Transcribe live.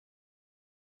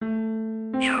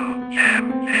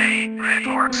U.M.A.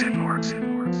 Records.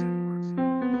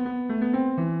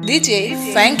 DJ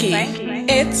Frankie,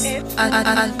 it's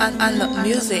an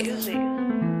music.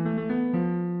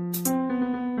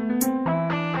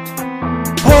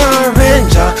 Power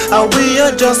Ranger, and we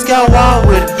are just get wild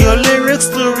with your lyrics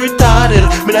too retarded.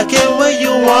 Me not care where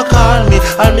you want call me,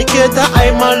 and me care that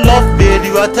I'm a love bait.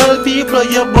 You a tell people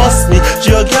you bust me.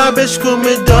 Your garbage crew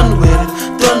me done with,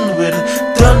 done with,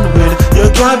 done with.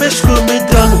 Your garbage crew me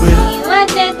done with. You are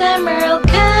dead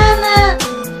Americana.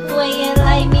 Why you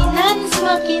like me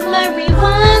non-smoking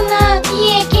marijuana?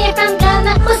 Yeah, care from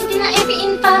Ghana. Pussy na every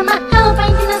infama. How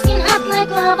fine tina skin hot like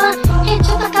lava.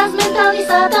 Headshot a cause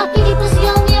mentalizada. Pili pussy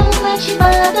on me move like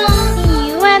shibada.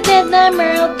 You are dead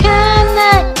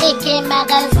Americana. AK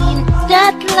magazine.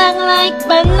 That long like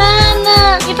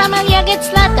banana. If I'm a liar get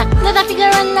slaughter. Let a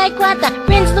figure run like water.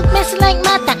 Brains look messy like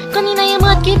matter. Kanina your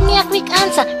mouth give me a quick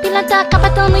answer. Pilanta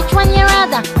kapaton which one you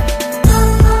rather.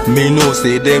 Me no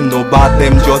say them no bad,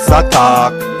 them just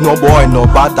attack. No boy no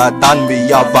better than we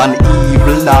have an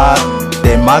evil lad.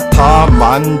 Them a Tom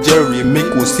and Jerry, me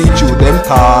could see you them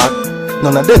talk.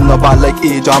 None of them no bad like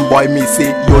Adrian boy, me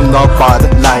say you no bad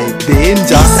like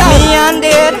Danger. This me and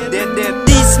dead,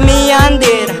 this me and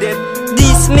dead,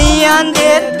 this me and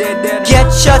dead,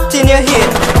 get shot in your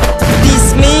head.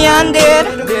 This me and dead,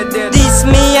 this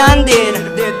me and dead,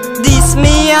 this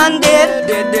me and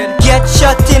dead, get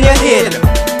shot in your head.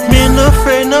 Me no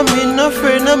afraid no, me no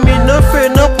afraid no, me no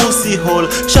afraid no pussy hole.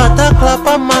 Shot a clap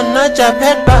a man a jab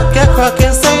head back get crack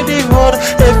inside the road.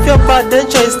 If you're bad then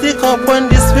try stick up when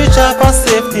the switch up a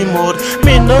safety mode.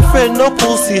 Me no afraid no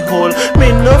pussy hole,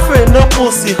 me no afraid no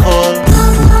pussy hole.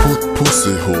 Put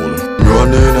pussy hole.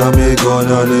 Running a me gun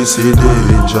and it's a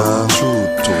danger.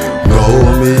 Shoot to.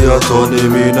 Now me a turn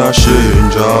him in a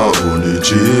stranger. Only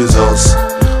Jesus.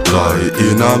 Lie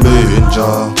in a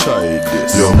manger.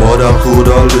 Your mother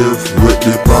coulda lived with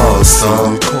the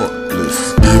pastor.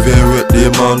 Even with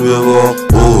the man we walk,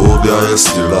 oh, guy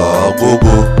still a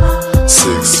go-go.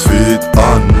 6 feet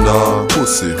under.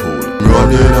 Pussy hole.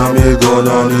 Running a me gun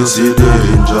and you see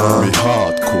danger. Me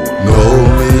hardcore. Now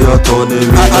me a turn him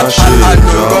in a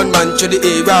stranger. Gunman to the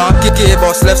era. KK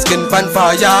boss left skin pan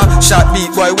fire. Shot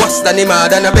beat boy worse than him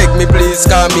mad. And I beg me please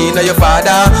call me now your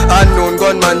father. Unknown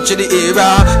gunman to the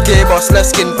era. K boss left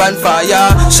skin pan fire.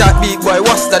 Shot beat boy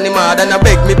worse than him mad. And I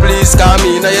beg me please call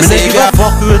me now your savior. Me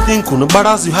fuck you think no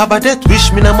brothers. You have a death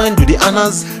wish, me na mind do the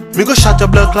honors. Me go shot your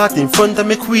blood clot in front of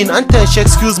me queen and tell she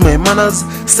excuse my manners.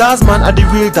 Stars man are the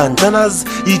real dandanas.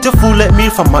 Eat a fool like me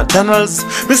from McDonald's.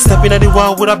 Me step in at the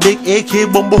wall with a big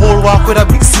AK, bumbo hole walk with a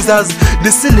big scissors.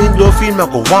 The ceiling don't feel me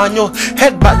go want you.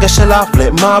 Head back get shell off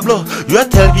like marble. You a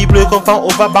tell people you come from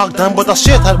over Baghdad, but a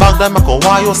straight at Baghdad me go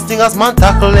want you. Stingers man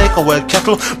tackle like a wild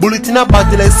kettle. Bullet in a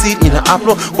body like seed in an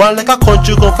apple. One like a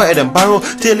country come for Edinburgh.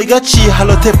 Tail you got chi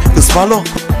hollow tip to swallow.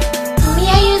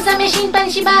 Me I use a machine pan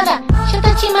shibada. Shut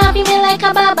a chima be me like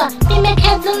a baba. Me make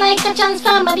head look like a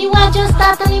transformer. The war just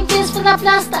start and him face full of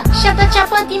plaster. Shut a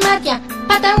chop on the matya.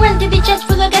 But I run to the church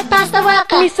full of get past the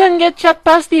waka. Me son get shot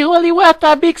past the holy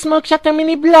water. Big smoke shot him in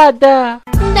the blood.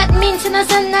 That means in a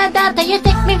son na data. You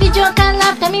take me video can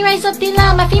laughter. Me rise up the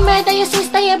llama. If you murder your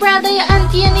sister, your brother, your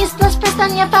auntie, and his plus press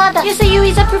on your father. You say you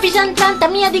is a provision planter.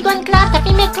 Me a the gun clatter. If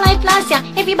you make life last ya.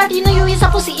 Everybody know you is a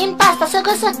pussy imposter. So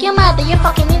go suck your mother. You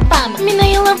fucking infam. Me know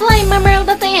you love life. My world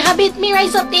that I habit. Me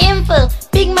rise up the info.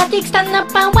 Big matic stand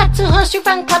up and what to host you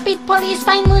from clap it. Police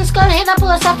find moon skull head up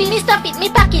post of it. Me stop it, me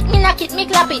pack it, me knock it, me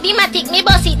clap it. The matic, me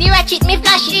boss it, the ratchet, me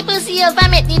flash it. The pussy over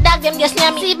me, the dog them just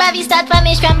slam it. The body start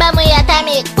vanish from Bamoya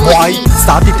Tamit. Boy,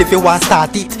 start it if you want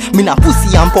start it. Me na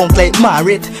pussy and punk like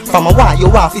married. From a why you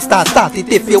want to start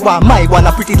it if you want my one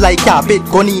a pretty like carpet.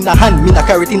 Gun in a hand, me na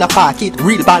carry it in a pocket.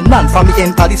 Real bad man from me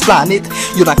enter this planet.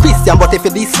 You na Christian but if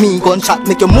you diss me, gunshot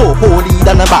make you more holy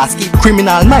than a basket.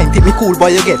 Criminal mind, take me cool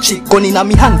boy you get chick. Gun in a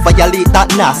me hand violate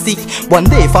that nasty. One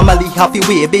day family happy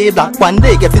way babe black. One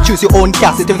day get to choose your own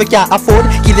cassette. If you can't afford,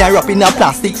 kill her up in a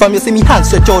plastic. From you see me hand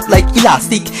stretch out like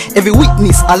elastic. Every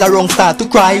witness all around start to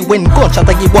cry when gunshot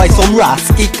I give boy some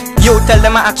ras kick. You tell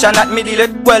them a action that me deal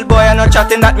with. Well boy I no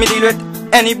chatting that me deal with.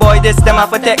 Any boy this them have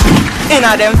to take.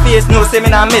 Inna them face no say me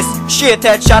nah miss. Straight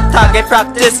head shot target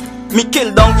practice. Me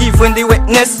kill down even the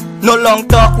witness. No long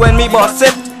talk when me boss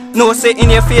it. No say in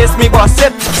your face, me boss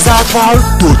it. Sackball,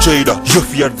 don't try that. You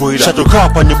fear avoid that. Shut your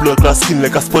crop on your blood glass skin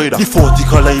like a spider. The 40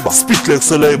 caliber, spit like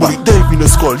saliva. Bullet dive in the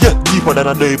skull, yeah, deeper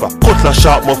than a diver. Cutlass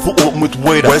sharp, my foot open with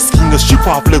wider. While skin is chip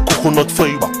off like coconut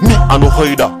fiber. Me and no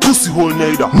hider, pussy hole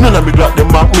neither. None of me got them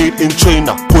mark made in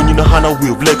China. Gun in a hand and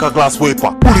wave like a glass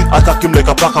wiper. Bullet attack him like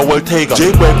a pack of wild tiger.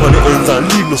 J bite on the ends and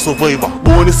leave no survivor.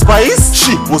 Bonnie Spice,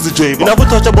 she was the driver. You never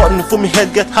touch a button for me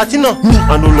head get hot, you know. Me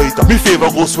and no lighter. Me favor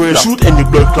go swear. Shoot any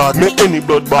blood clot, make any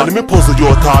blood ball. Let me puzzle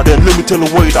your tar, then let me tell you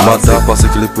why that. Matter pass a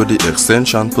clip with the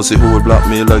extension. Pussy hole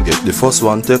blackmailer get the first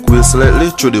one. Take wheel slightly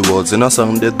through the walls. In a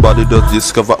song dead body dot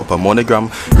discover up a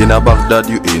monogram. In a Baghdad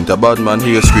you ain't a bad man.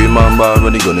 Here scream and bar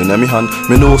when the gun in me hand.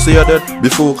 Me know say you're dead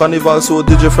before carnival, so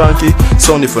did you Frankie?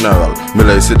 Sunny funeral. Me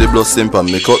like see the blood stamp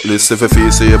and me cutlass. If you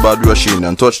feel say you bad rushing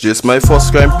and touch this. My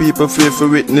first crime people feel for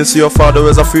witness. Your father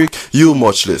is a freak, you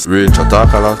much less. Range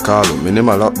attack a lot call.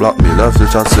 Minimal lot black me love to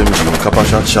chat slim jean. Kappa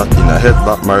shot in a head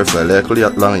back. My rifle like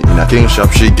at long in a king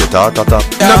shop. She get out attack.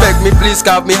 Now beg me please,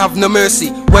 cause me have no mercy.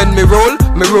 When me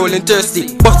rollin'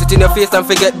 thirsty. Bust it in your face and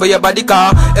forget by your body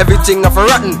car. Everything of a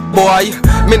rotten boy.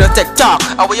 Me no take talk.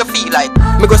 How you feel like?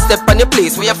 Me go step on your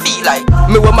place where you feel like.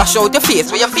 Me will mash out your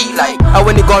face where you feel like. And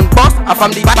when the gun bust, I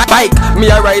from the bike. Me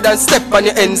a ride and step on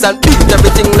your ends and beat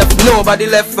everything left. Nobody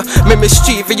left. Me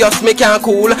mischievous, me can't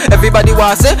cool. Everybody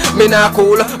was say me not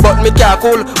cool, but me can't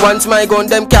cool. Once my gun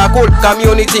them can't cool. Cause me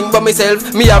only think but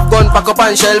myself. Me have gun pack up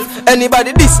on shelf.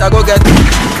 Anybody this I go get.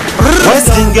 West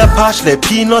King get patched like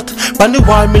peanut. Pan the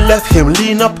wall me left him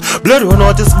lean up. Blood run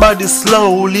out his body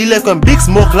slowly like when big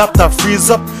smoke laptop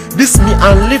freeze up. This me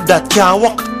and live that can't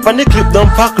walk. Pan the clip down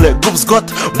pack like Goob's got.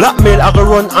 Blackmail I go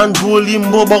run and do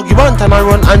limbo. But you want time I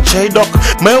run and try duck.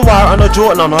 My war and a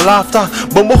joke and no laughter.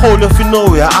 But my whole if you know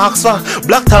where I ask for.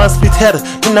 Black tan split head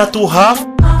in a 2 half.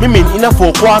 Me mean in a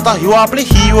 4 quarter. You are play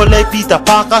hero like Peter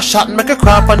Parker. Shot make a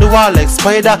crap on the wall like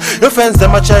spider. Your friends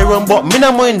them a try run but me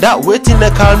no mind that. Waiting they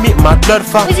call me mad blood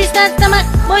fuck. Resistance stomach,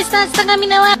 boy stance tanga. Me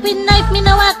no walk with knife, me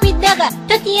no walk with dagger.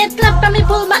 38 clap from me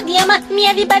pull back the hammer. Me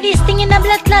everybody stinging a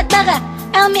blood clot dagger.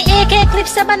 I'll me AK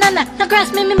clips a banana. No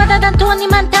cross me better than Tony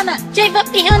Montana. Drive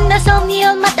up the Honda sound the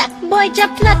old matter. Boy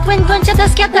drop flat when gunshot a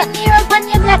scatter. When you up on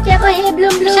your black you go hair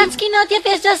bloom bloom. Shot skin out your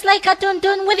face just like a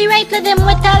tun-tun. With the rifle them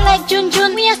wet all like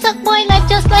Jun-Jun. Me a suck boy life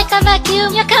just like a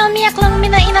vacuum. You call me a clown,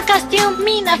 me not in a costume.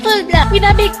 Me na full black with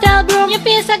a big tall broom. Your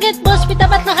face a get bust with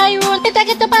a bat no high rune. It a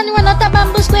get up and run out a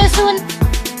bamboo square soon.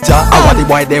 I want the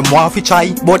boy them want fi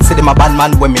try, but say them a bad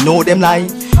man when me know them lie.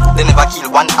 They never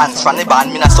kill one ants from the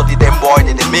band. Me not study them boy,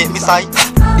 they make me sigh.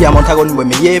 The amount of gun when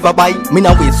me ever buy. Me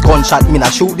not waste gunshot, me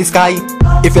not shoot the sky.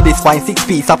 If you this fine 6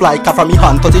 feet apply, cut from me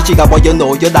hand touch the trigger, boy you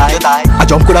know you die. I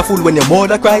jump coulda fool when your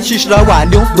mother cry. She shoulda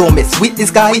warn you, don't mess with this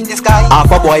guy.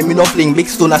 Half a boy me no fling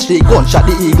Mixxdown a straight gunshot.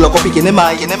 The eagle go pick in the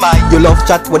mind. You love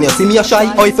chat when you see me a shy.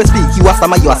 Or if you speak you a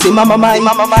stammer, you a say mama mine.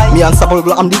 Me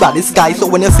unstoppable, I'm the baddest guy. So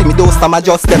when you see me don't stammer,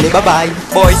 just tell me bye bye.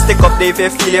 Boy stick up there if you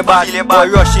feel your bad. Boy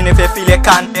rush in if you feel you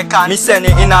can. Me send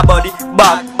it in a body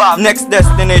bag. Next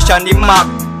destination the map.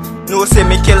 No say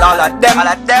me kill all of them.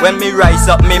 When me rise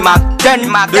up me Mac 10.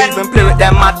 Don't even play with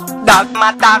them at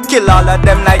dog. Kill all of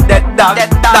them like that dog.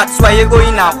 That's why you go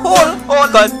in a hole.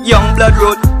 Cause young blood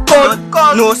road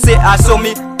cold. No say I saw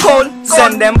me cold.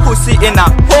 Send them pussy in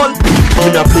a hole. Me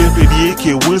a play with the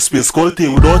AK, will space, skull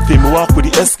tail without pay, me walk with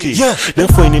the SK. Yeah, then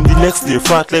find him the next day,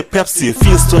 fat like Pepsi,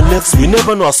 face to next. We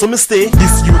never know, so me stay.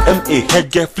 This U.M.A.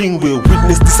 head get fling will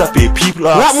witness disappear. People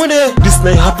are rap money. This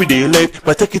night happy day life,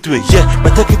 but take it away, yeah,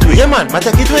 but take it away, yeah man, but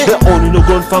take it away. They only no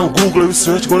gun from Google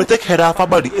research, gonna take head off a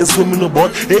body, it's swimming no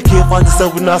board.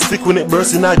 AK-47 not stick when it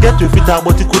burst, and I get to fit out,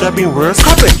 but it could have been worse.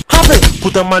 Happy.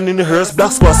 Put a man in the hearse,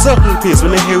 black squad circle pace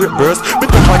when they hear it burst.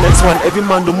 Pick up on next one, every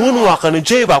man the moonwalk and the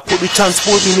J-Back, put the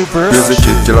transport in reverse. Here's the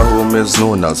kid killer home is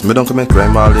known as. Me don't commit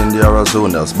crime all in the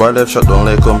Arizonas. Boy left shot down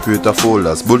like computer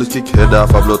folders. Bullet kick head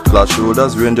off a blood clot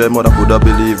shoulders. Ranger mother coulda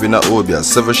believe in a obia.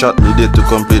 7 shot needed to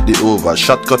complete the over.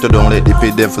 Shot cut it down like they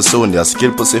paid them for Sonia.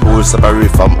 Skill pussy hole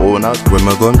separate from owners. When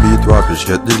my gun beat warpish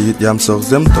get delete. Yam sucks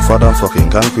them tougher than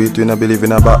fucking concrete. We no believe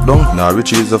in a back down. Now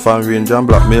riches of fan range and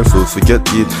blackmail fool forget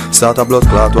it. Start a blood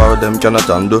clot war them cannot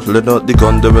handle. Let out the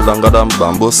gun them longer than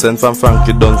bamboo. Sent from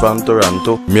Frankie done from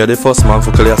Toronto. Me the first man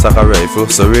for clear sack a rifle.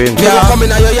 So rain. Yeah, come in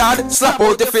your yard, slap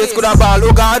out the face, could have ball,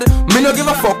 oh God. Me no give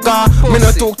a fuck, me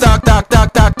no talk.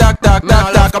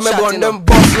 I'm a gun them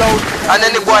boss loud. And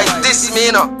then the boy diss me,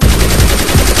 you know.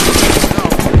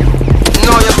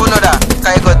 No, you go know that,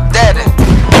 cause you got dead.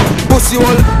 pussy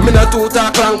hole. Me not too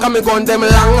talk long, cause me gun them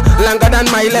long, longer than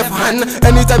my left hand.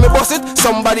 Anytime me bust it,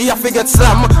 somebody have to get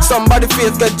slam, somebody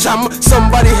face get jam,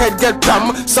 somebody head get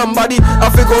cram, somebody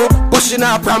have to go pushing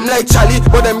a pram like Charlie,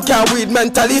 but them can't weed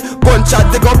mentally.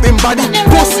 Gunshot dig up in body.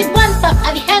 Pussy. With one pop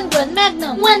of the handgun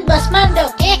magnum, one bus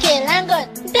mando, AK landgun.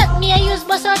 That me I use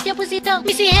bust out your pussy tongue.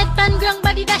 Me see head pan grung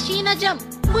body dash in a jump.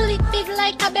 Bullet big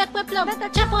like a back with plum.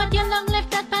 Chop out your long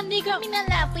left that pan the ground. Me not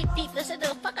laugh with people so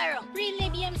don't fuck around. Real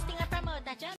BMC